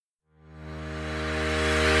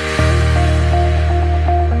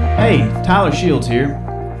Hey, Tyler Shields here,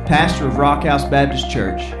 pastor of Rock House Baptist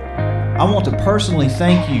Church. I want to personally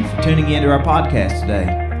thank you for tuning into our podcast today.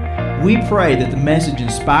 We pray that the message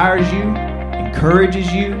inspires you,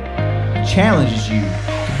 encourages you, and challenges you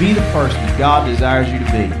to be the person that God desires you to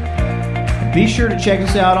be. And be sure to check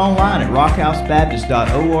us out online at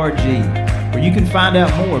rockhousebaptist.org, where you can find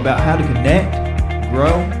out more about how to connect,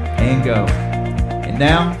 grow, and go. And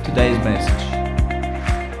now, today's message.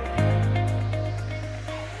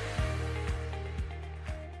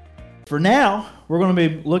 For now, we're going to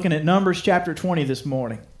be looking at Numbers chapter 20 this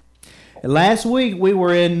morning. And last week, we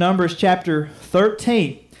were in Numbers chapter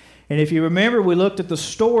 13. And if you remember, we looked at the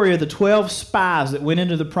story of the 12 spies that went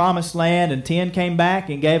into the promised land, and 10 came back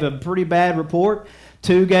and gave a pretty bad report.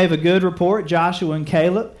 2 gave a good report, Joshua and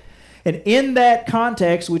Caleb. And in that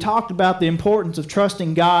context, we talked about the importance of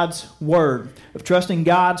trusting God's word, of trusting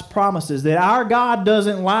God's promises, that our God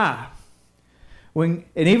doesn't lie. And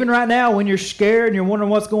even right now, when you're scared and you're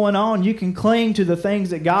wondering what's going on, you can cling to the things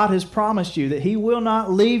that God has promised you, that He will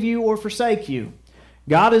not leave you or forsake you.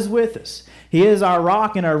 God is with us. He is our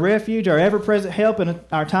rock and our refuge, our ever-present help in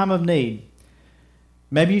our time of need.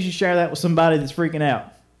 Maybe you should share that with somebody that's freaking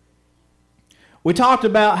out. We talked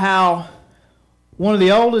about how one of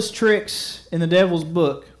the oldest tricks in the devil's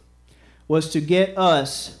book was to get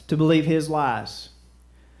us to believe his lies,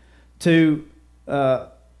 to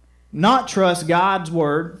not trust God's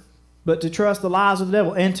word, but to trust the lies of the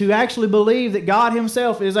devil, and to actually believe that God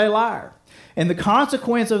himself is a liar. And the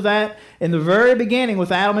consequence of that in the very beginning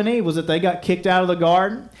with Adam and Eve was that they got kicked out of the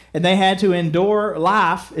garden, and they had to endure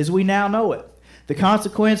life as we now know it. The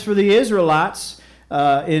consequence for the Israelites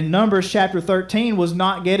in Numbers chapter 13 was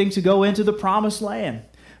not getting to go into the promised land,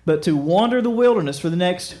 but to wander the wilderness for the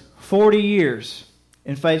next 40 years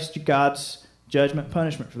and face God's judgment and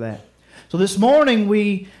punishment for that. So this morning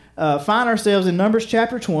we find ourselves in Numbers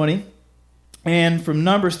chapter 20, and from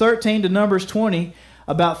Numbers 13 to Numbers 20,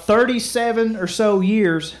 about 37 or so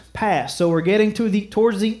years passed. So we're getting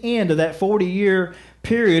towards the end of that 40-year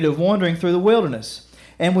period of wandering through the wilderness.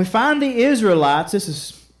 And we find the Israelites, this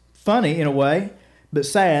is funny in a way, but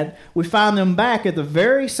sad, we find them back at the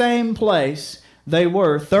very same place they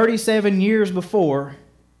were 37 years before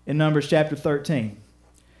in Numbers chapter 13.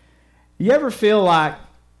 You ever feel like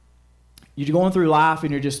you're going through life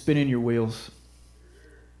and you're just spinning your wheels?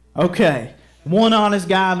 Okay, one honest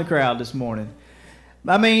guy in the crowd this morning.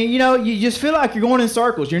 I mean, you just feel like you're going in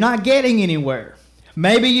circles. You're not getting anywhere.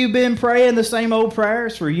 Maybe you've been praying the same old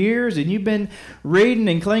prayers for years, and you've been reading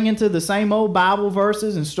and clinging to the same old Bible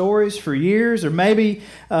verses and stories for years. Or maybe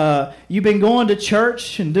you've been going to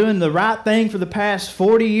church and doing the right thing for the past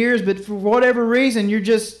 40 years, but for whatever reason, you're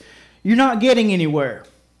not getting anywhere.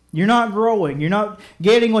 You're not growing. You're not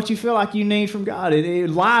getting what you feel like you need from God.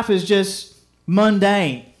 Life is just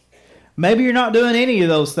mundane. Maybe you're not doing any of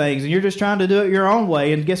those things, and you're just trying to do it your own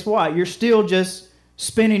way. And guess what? You're still just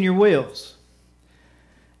spinning your wheels.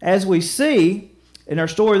 As we see in our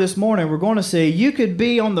story this morning, we're going to see you could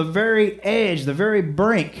be on the very edge, the very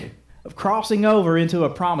brink of crossing over into a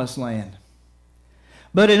promised land.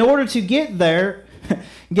 But in order to get there,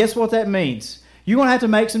 guess what that means? You're going to have to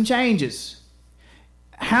make some changes.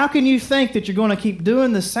 How can you think that you're going to keep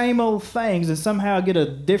doing the same old things and somehow get a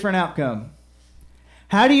different outcome?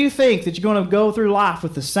 How do you think that you're going to go through life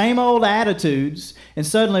with the same old attitudes and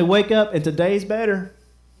suddenly wake up and today's better?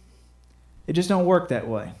 It just don't work that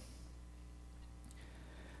way.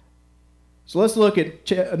 So let's look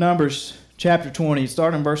at Numbers chapter 20,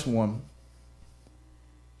 starting in verse 1.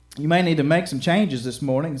 You may need to make some changes this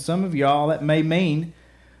morning. Some of y'all, that may mean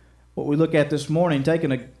what we look at this morning,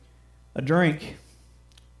 taking a drink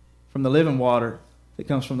from the living water that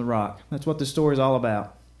comes from the rock. That's what this story is all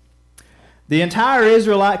about. The entire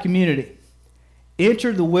Israelite community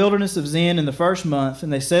entered the wilderness of Zin in the first month,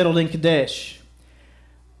 and they settled in Kadesh.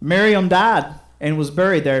 Miriam died and was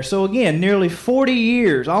buried there. So again, nearly 40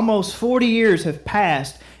 years, almost 40 years have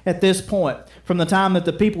passed at this point from the time that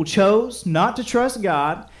the people chose not to trust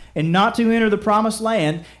God and not to enter the promised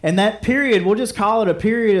land. And that period, we'll just call it a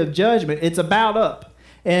period of judgment. It's about up.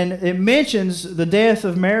 And it mentions the death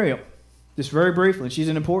of Miriam, just very briefly. She's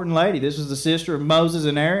an important lady. This was the sister of Moses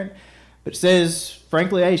and Aaron. But it says,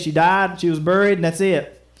 frankly, hey, she died, she was buried, and that's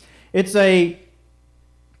it. It's kind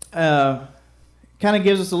of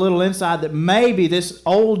gives us a little insight that maybe this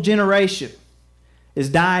old generation is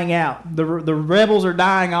dying out. The rebels are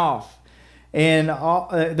dying off. And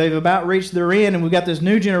they've about reached their end, and we've got this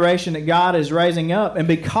new generation that God is raising up. And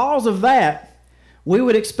because of that, we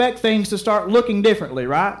would expect things to start looking differently,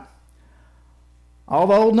 right? All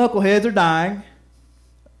the old knuckleheads are dying.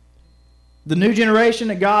 The new generation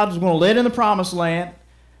that God is going to let in the promised land,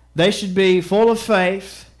 They should be full of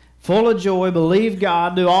faith, full of joy, believe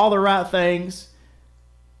God, do all the right things.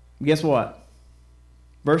 Guess what?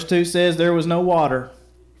 Verse 2 says there was no water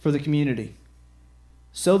for the community.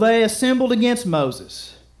 So they assembled against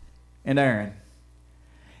Moses and Aaron.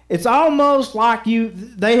 It's almost like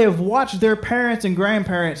they have watched their parents and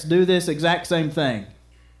grandparents do this exact same thing.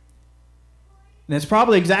 And it's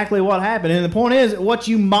probably exactly what happened. And the point is, what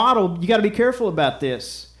you model, you got to be careful about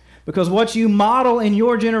this. Because what you model in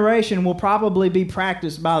your generation will probably be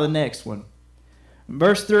practiced by the next one.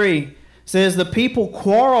 Verse 3 says, the people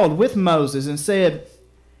quarreled with Moses and said,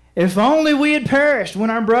 if only we had perished when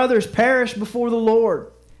our brothers perished before the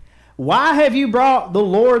Lord. Why have you brought the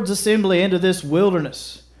Lord's assembly into this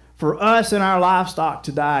wilderness for us and our livestock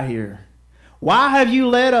to die here? Why have you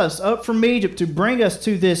led us up from Egypt to bring us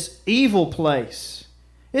to this evil place?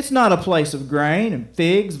 It's not a place of grain and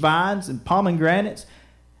figs, vines, and pomegranates,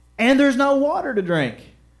 and there's no water to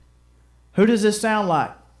drink. Who does this sound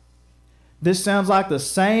like? This sounds like the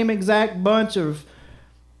same exact bunch of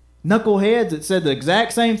knuckleheads that said the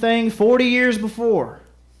exact same thing 40 years before.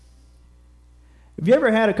 Have you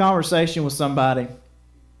ever had a conversation with somebody?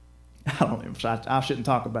 I shouldn't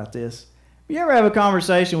talk about this. Have you ever have a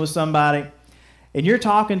conversation with somebody and you're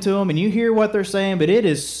talking to them and you hear what they're saying, but it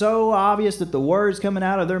is so obvious that the words coming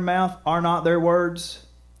out of their mouth are not their words?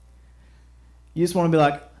 You just want to be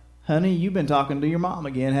like, honey, you've been talking to your mom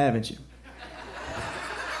again, haven't you?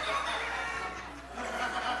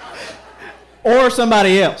 Or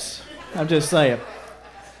somebody else. I'm just saying.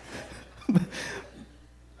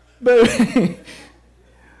 But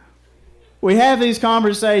we have these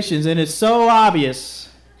conversations, and it's so obvious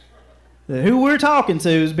that who we're talking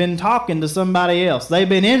to has been talking to somebody else. They've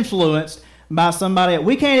been influenced by somebody else.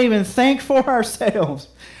 We can't even think for ourselves.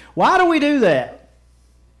 Why do we do that?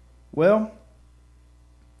 Well,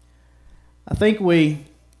 I think we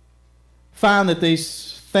find that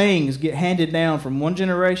these things get handed down from one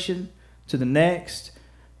generation to the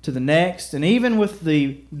next, and even with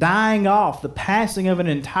the dying off, the passing of an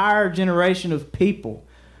entire generation of people,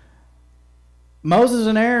 Moses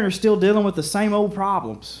and Aaron are still dealing with the same old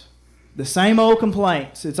problems, the same old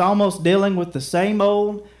complaints. It's almost dealing with the same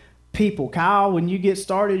old people. Kyle, when you get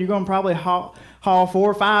started, you're going to probably haul 4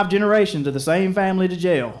 or 5 generations of the same family to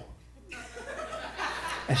jail.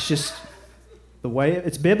 It's just the way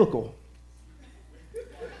it's biblical.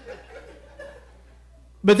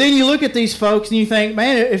 But then you look at these folks and you think,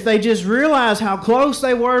 man, if they just realize how close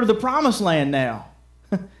they were to the promised land now,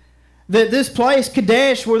 that this place,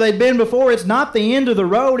 Kadesh, where they'd been before, it's not the end of the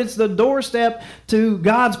road, it's the doorstep to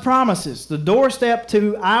God's promises, the doorstep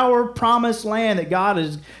to our promised land that God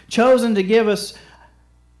has chosen to give us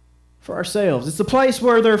for ourselves. It's the place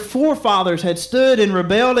where their forefathers had stood and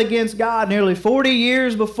rebelled against God nearly 40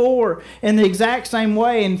 years before in the exact same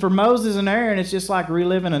way. And for Moses and Aaron, it's just like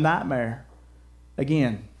reliving a nightmare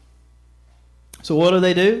again. So what do?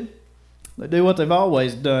 They do what they've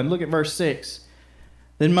always done. Look at verse 6.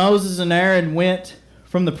 Then Moses and Aaron went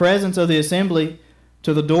from the presence of the assembly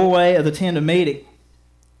to the doorway of the tent of meeting.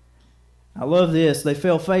 I love this. They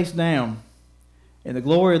fell face down, and the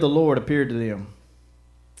glory of the Lord appeared to them.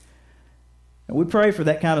 And we pray for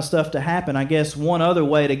that kind of stuff to happen. I guess one other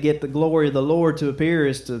way to get the glory of the Lord to appear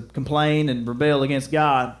is to complain and rebel against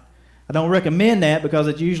God. I don't recommend that because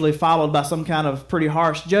it's usually followed by some kind of pretty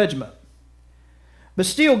harsh judgment. But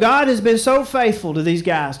still, God has been so faithful to these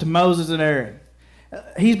guys, to Moses and Aaron.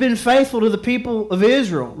 He's been faithful to the people of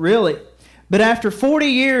Israel, really. But after 40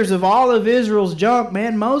 years of all of Israel's junk,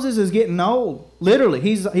 man, Moses is getting old. Literally,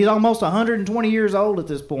 he's almost 120 years old at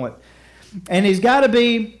this point. And he's got to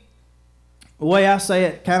be, the way I say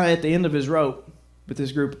it, kind of at the end of his rope with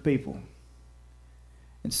this group of people.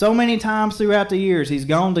 And so many times throughout the years, he's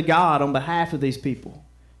gone to God on behalf of these people.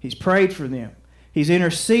 He's prayed for them. He's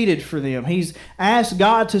interceded for them. He's asked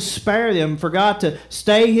God to spare them, for God to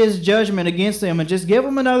stay his judgment against them and just give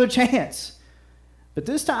them another chance. But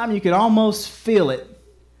this time you could almost feel it,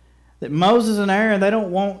 that Moses and Aaron, they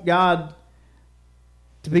don't want God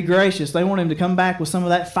to be gracious. They want him to come back with some of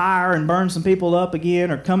that fire and burn some people up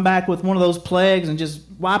again, or come back with one of those plagues and just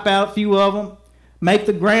wipe out a few of them. Make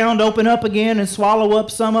the ground open up again and swallow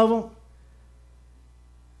up some of them.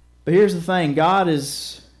 But here's the thing. God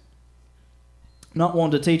is not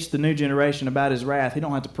wanting to teach the new generation about his wrath. He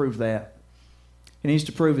don't have to prove that. He needs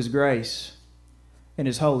to prove his grace and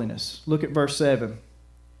his holiness. Look at verse 7.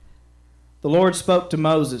 The Lord spoke to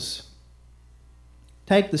Moses.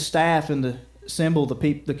 Take the staff and assemble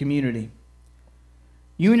the community.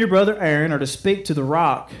 You and your brother Aaron are to speak to the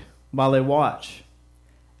rock while they watch,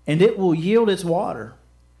 and it will yield its water.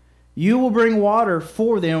 You will bring water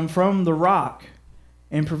for them from the rock,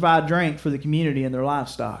 and provide drink for the community and their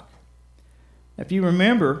livestock. If you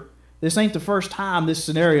remember, this ain't the first time this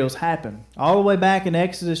scenario's happened. All the way back in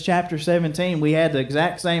Exodus chapter 17, we had the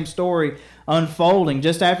exact same story unfolding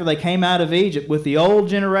just after they came out of Egypt with the old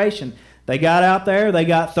generation. They got out there, they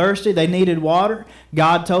got thirsty, they needed water.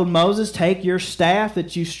 God told Moses, take your staff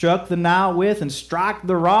that you struck the Nile with and strike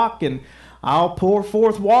the rock, and I'll pour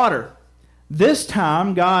forth water. This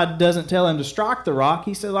time, God doesn't tell him to strike the rock.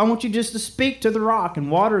 He says, I want you just to speak to the rock,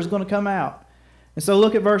 and water is going to come out. And so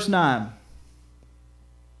look at verse 9.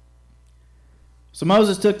 So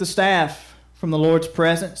Moses took the staff from the Lord's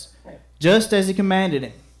presence, just as he commanded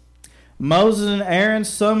him. Moses and Aaron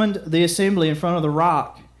summoned the assembly in front of the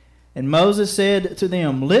rock. And Moses said to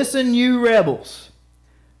them, listen, you rebels,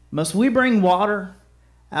 must we bring water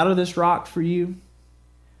out of this rock for you?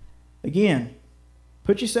 Again,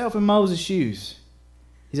 put yourself in Moses' shoes.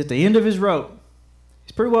 He's at the end of his rope.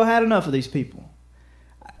 He's pretty well had enough of these people.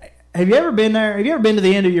 Have you ever been there? Have you ever been to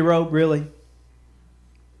the end of your rope, really?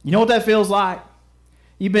 You know what that feels like?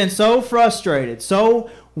 You've been so frustrated, so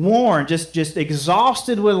worn, just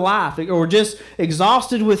exhausted with life, or just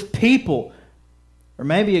exhausted with people, or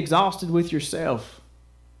maybe exhausted with yourself.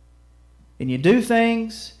 And you do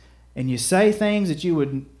things and you say things that you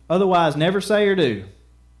would otherwise never say or do.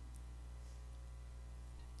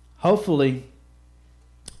 Hopefully,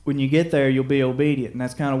 when you get there, you'll be obedient. And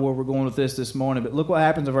that's kind of where we're going with this morning. But look what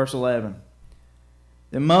happens in verse 11.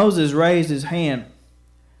 Then Moses raised his hand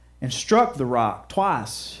and struck the rock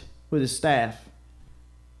twice with his staff,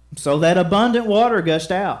 so that abundant water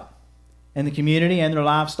gushed out, and the community and their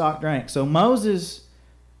livestock drank. So Moses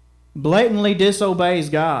blatantly disobeys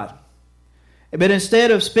God. But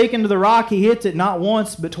instead of speaking to the rock, he hits it not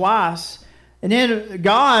once but twice. And then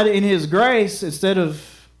God, in his grace, instead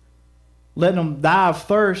of letting them die of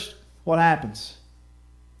thirst, what happens?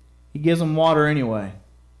 He gives them water anyway.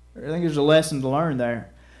 I think there's a lesson to learn there.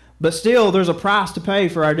 But still, there's a price to pay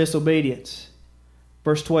for our disobedience.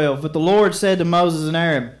 Verse 12, but the Lord said to Moses and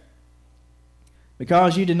Aaron,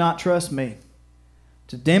 because you did not trust me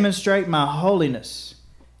to demonstrate my holiness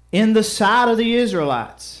in the sight of the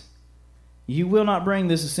Israelites, you will not bring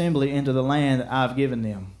this assembly into the land that I've given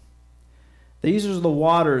them. These are the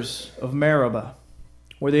waters of Meribah,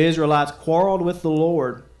 where the Israelites quarreled with the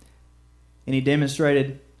Lord, and he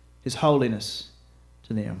demonstrated his holiness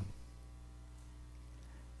to them.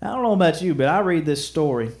 I don't know about you, but I read this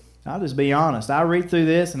story. I'll just be honest. I read through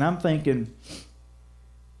this, and I'm thinking,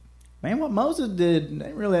 man, what Moses did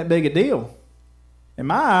ain't really that big a deal. In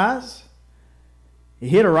my eyes, he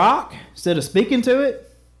hit a rock instead of speaking to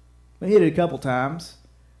it. We hit it a couple times.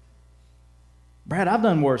 Brad, I've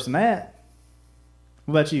done worse than that.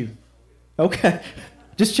 What about you? Okay,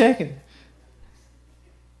 just checking.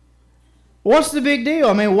 What's the big deal?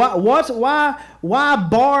 I mean, why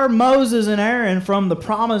bar Moses and Aaron from the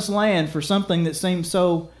promised land for something that seems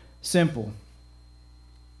so simple?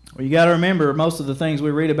 Well, you got to remember, most of the things we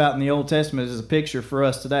read about in the Old Testament is a picture for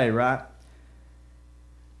us today, right?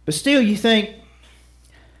 But still, you think,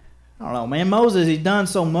 I don't know, man, Moses, he'd done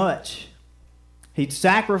so much. He'd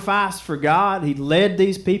sacrificed for God. He'd led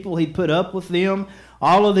these people. He'd put up with them.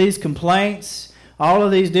 All of these complaints, all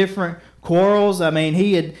of these different quarrels. I mean,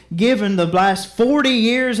 he had given the last 40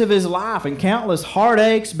 years of his life and countless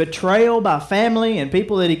heartaches, betrayal by family and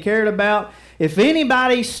people that he cared about. If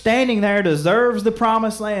anybody standing there deserves the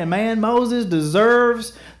promised land, man, Moses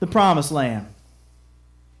deserves the promised land.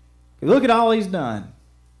 Look at all he's done.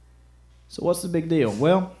 So what's the big deal?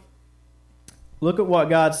 Well, look at what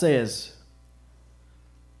God says.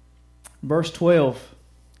 Verse 12,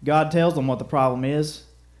 God tells them what the problem is.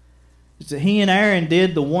 It's that he and Aaron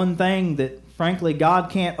did the one thing that, frankly,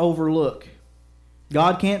 God can't overlook.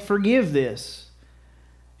 God can't forgive this.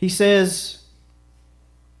 He says,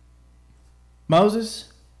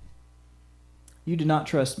 Moses, you did not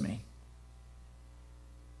trust me.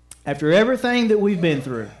 After everything that we've been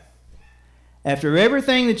through, after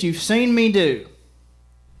everything that you've seen me do,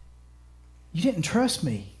 you didn't trust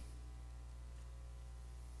me.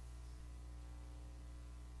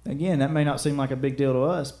 Again, that may not seem like a big deal to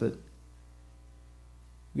us, but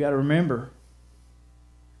you got to remember,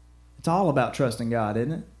 it's all about trusting God,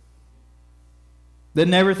 isn't it?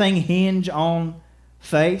 Doesn't everything hinge on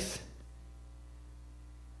faith?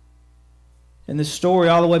 And this story,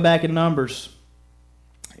 all the way back in Numbers,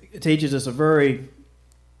 it teaches us a very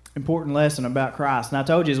important lesson about Christ. And I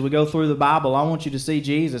told you, as we go through the Bible, I want you to see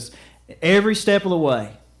Jesus every step of the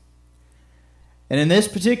way. And in this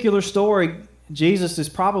particular story, Jesus is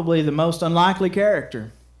probably the most unlikely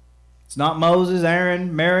character. It's not Moses,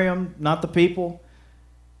 Aaron, Miriam, not the people.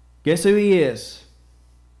 Guess who he is?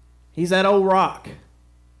 He's that old rock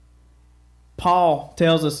Paul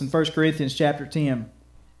tells us in 1 Corinthians chapter 10.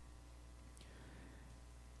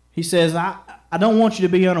 He says, I don't want you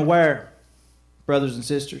to be unaware, brothers and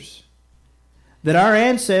sisters, that our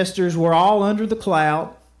ancestors were all under the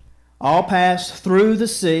cloud, all passed through the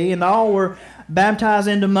sea, and all were baptized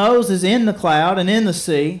into Moses in the cloud and in the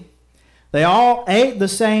sea. They all ate the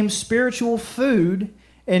same spiritual food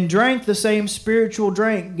and drank the same spiritual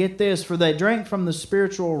drink. Get this, for they drank from the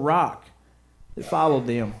spiritual rock that followed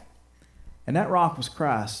them. And that rock was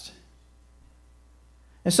Christ.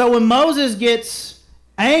 And so when Moses gets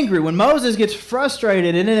angry, when Moses gets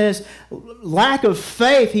frustrated and in his lack of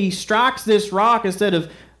faith, he strikes this rock instead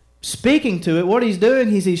of speaking to it. What he's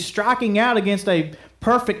doing is he's striking out against a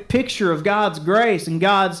perfect picture of God's grace and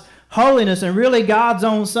God's holiness and really God's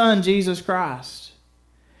own Son, Jesus Christ,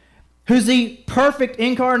 who's the perfect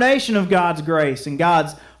incarnation of God's grace and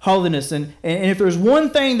God's holiness. And if there's one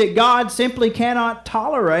thing that God simply cannot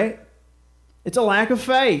tolerate, it's a lack of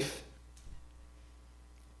faith.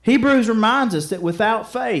 Hebrews reminds us that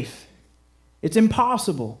without faith, it's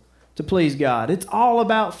impossible to please God. It's all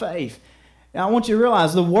about faith. Now, I want you to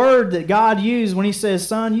realize the word that God used when he says,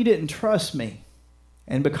 son, you didn't trust me.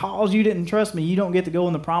 And because you didn't trust me, you don't get to go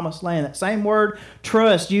in the promised land. That same word,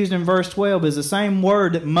 trust, used in verse 12 is the same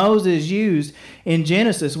word that Moses used in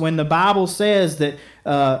Genesis when the Bible says that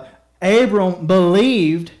Abram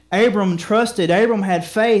believed, Abram trusted, Abram had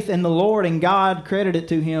faith in the Lord, and God credited it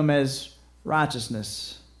to him as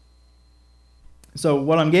righteousness. So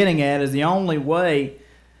what I'm getting at is the only way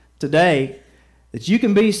today that you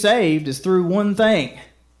can be saved is through one thing.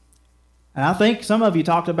 And I think some of you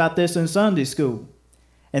talked about this in Sunday school.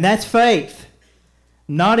 And that's faith.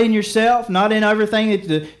 Not in yourself, not in everything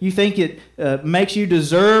that you think it makes you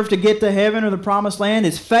deserve to get to heaven or the promised land.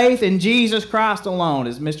 It's faith in Jesus Christ alone,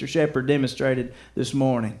 as Mr. Shepherd demonstrated this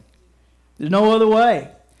morning. There's no other way.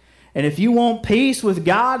 And if you want peace with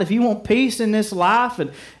God, if you want peace in this life,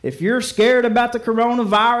 and if you're scared about the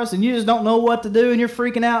coronavirus and you just don't know what to do and you're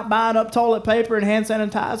freaking out buying up toilet paper and hand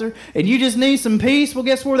sanitizer and you just need some peace, well,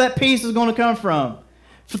 guess where that peace is going to come from?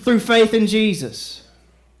 Through faith in Jesus.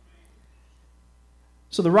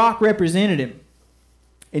 So the rock represented him.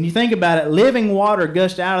 And you think about it, living water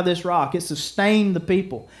gushed out of this rock. It sustained the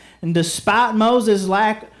people. And despite Moses'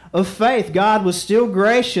 lack of faith, God was still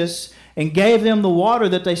gracious and gave them the water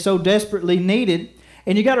that they so desperately needed.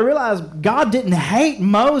 And you got to realize, God didn't hate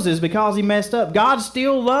Moses because he messed up. God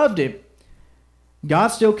still loved him. God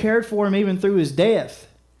still cared for him even through his death.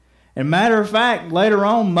 And matter of fact, later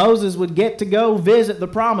on, Moses would get to go visit the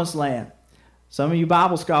promised land. Some of you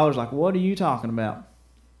Bible scholars are like, what are you talking about?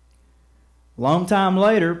 Long time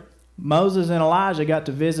later, Moses and Elijah got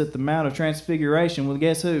to visit the Mount of Transfiguration with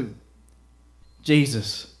guess who?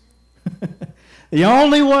 Jesus. The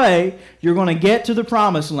only way you're going to get to the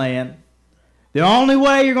promised land, the only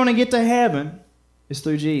way you're going to get to heaven is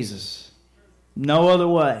through Jesus. No other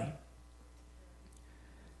way.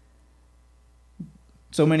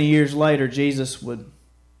 So many years later, Jesus would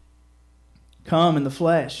come in the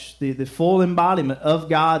flesh, the full embodiment of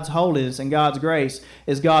God's holiness and God's grace,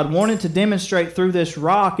 as God wanted to demonstrate through this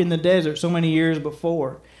rock in the desert so many years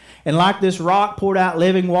before. And like this rock poured out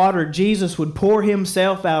living water, Jesus would pour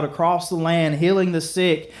himself out across the land, healing the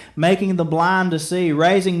sick, making the blind to see,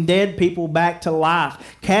 raising dead people back to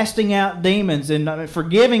life, casting out demons, and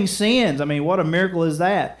forgiving sins. I mean, what a miracle is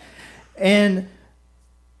that? And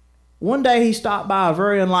one day he stopped by a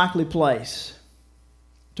very unlikely place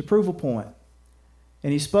to prove a point.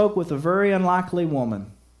 And he spoke with a very unlikely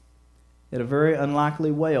woman at a very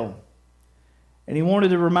unlikely well. And he wanted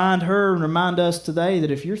to remind her and remind us today that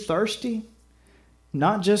if you're thirsty,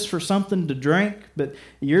 not just for something to drink, but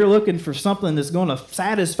you're looking for something that's going to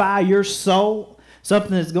satisfy your soul,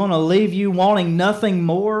 something that's going to leave you wanting nothing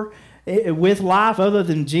more with life other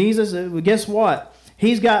than Jesus, guess what?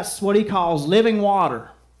 He's got what he calls living water.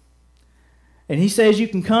 And he says you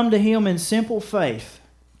can come to him in simple faith.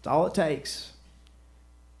 That's all it takes.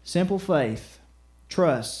 Simple faith.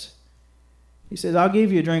 Trust. He says, I'll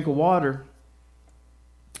give you a drink of water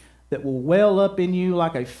that will well up in you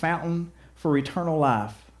like a fountain for eternal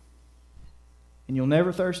life. And you'll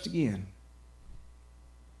never thirst again.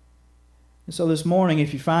 And so this morning,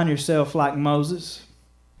 if you find yourself like Moses,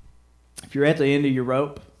 if you're at the end of your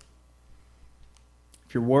rope,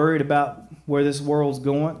 if you're worried about where this world's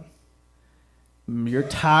going, you're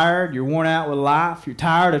tired, you're worn out with life, you're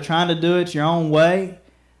tired of trying to do it your own way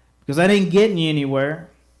because that ain't getting you anywhere,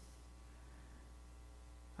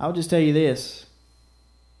 I'll just tell you this.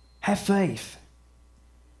 Have faith.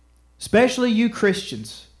 Especially you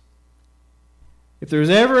Christians. If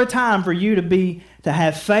there's ever a time for you to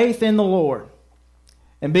have faith in the Lord,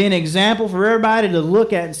 and be an example for everybody to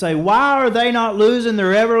look at and say, why are they not losing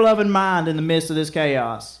their ever-loving mind in the midst of this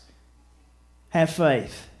chaos? Have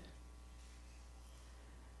faith.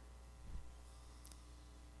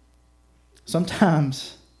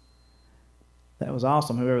 Sometimes, that was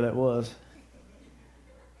awesome, whoever that was.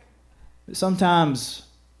 But sometimes,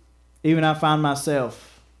 even I find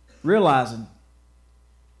myself realizing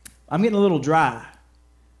I'm getting a little dry.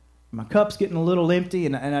 My cup's getting a little empty,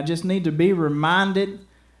 and I just need to be reminded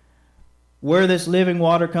where this living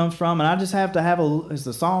water comes from. And I just have to have, as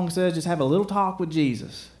the song says, just have a little talk with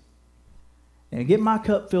Jesus and get my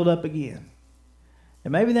cup filled up again.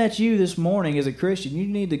 And maybe that's you this morning as a Christian. You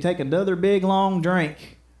need to take another big, long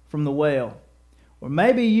drink from the well. Or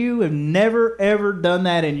maybe you have never, ever done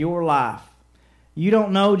that in your life. You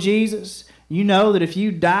don't know Jesus. You know that if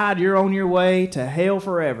you died, you're on your way to hell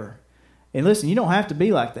forever. And listen, you don't have to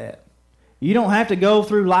be like that. You don't have to go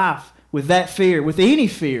through life with that fear, with any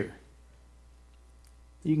fear.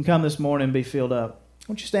 You can come this morning and be filled up.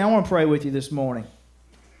 Won't you stay? I want to pray with you this morning.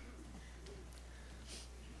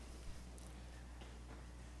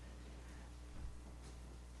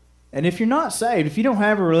 And if you're not saved, if you don't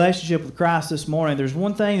have a relationship with Christ this morning, there's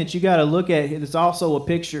one thing that you got to look at that's also a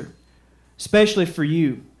picture, especially for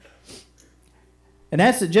you. And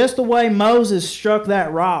that's that just the way Moses struck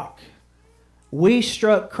that rock, we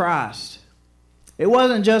struck Christ. It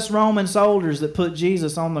wasn't just Roman soldiers that put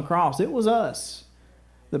Jesus on the cross. It was us.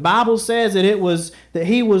 The Bible says that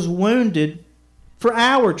he was wounded for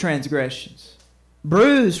our transgressions,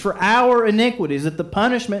 bruised for our iniquities, that the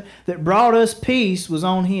punishment that brought us peace was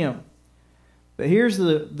on him. But here's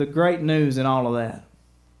the great news in all of that.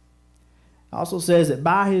 It also says that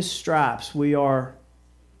by his stripes we are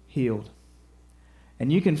healed.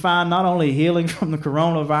 And you can find not only healing from the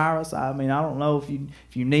coronavirus. I mean, I don't know if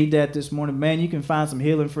you need that this morning. Man, you can find some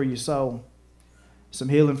healing for your soul, some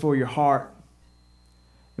healing for your heart.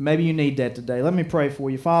 And maybe you need that today. Let me pray for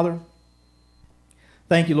you. Father,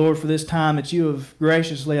 thank you, Lord, for this time that you have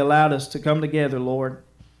graciously allowed us to come together, Lord.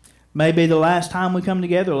 Maybe the last time we come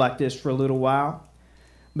together like this for a little while.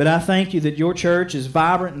 But I thank you that your church is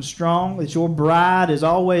vibrant and strong, that your bride is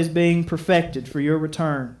always being perfected for your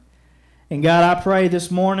return. And God, I pray this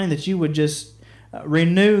morning that you would just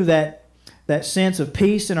renew that sense of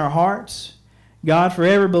peace in our hearts. God, for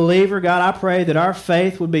every believer, God, I pray that our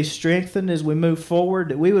faith would be strengthened as we move forward,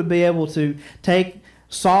 that we would be able to take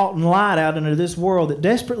salt and light out into this world that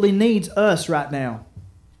desperately needs us right now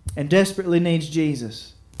and desperately needs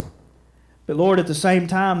Jesus. But Lord, at the same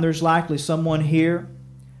time, there's likely someone here,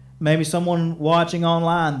 maybe someone watching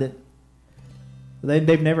online that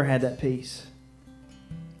they've never had that peace.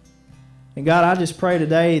 And God, I just pray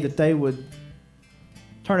today that they would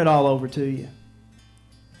turn it all over to you.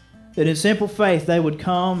 That in simple faith they would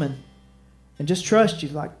come and just trust you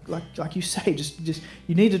like you say. Just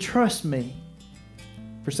you need to trust me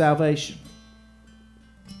for salvation.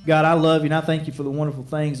 God, I love you and I thank you for the wonderful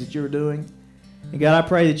things that you're doing. And God, I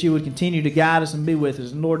pray that you would continue to guide us and be with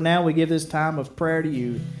us. And Lord, now we give this time of prayer to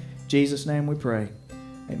you. In Jesus' name we pray.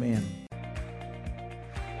 Amen.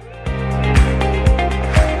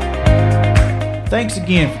 Thanks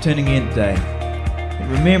again for tuning in today.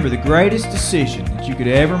 And remember, the greatest decision that you could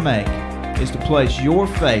ever make is to place your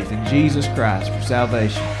faith in Jesus Christ for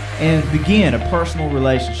salvation and begin a personal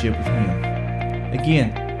relationship with Him.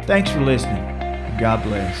 Again, thanks for listening, and God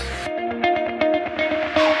bless.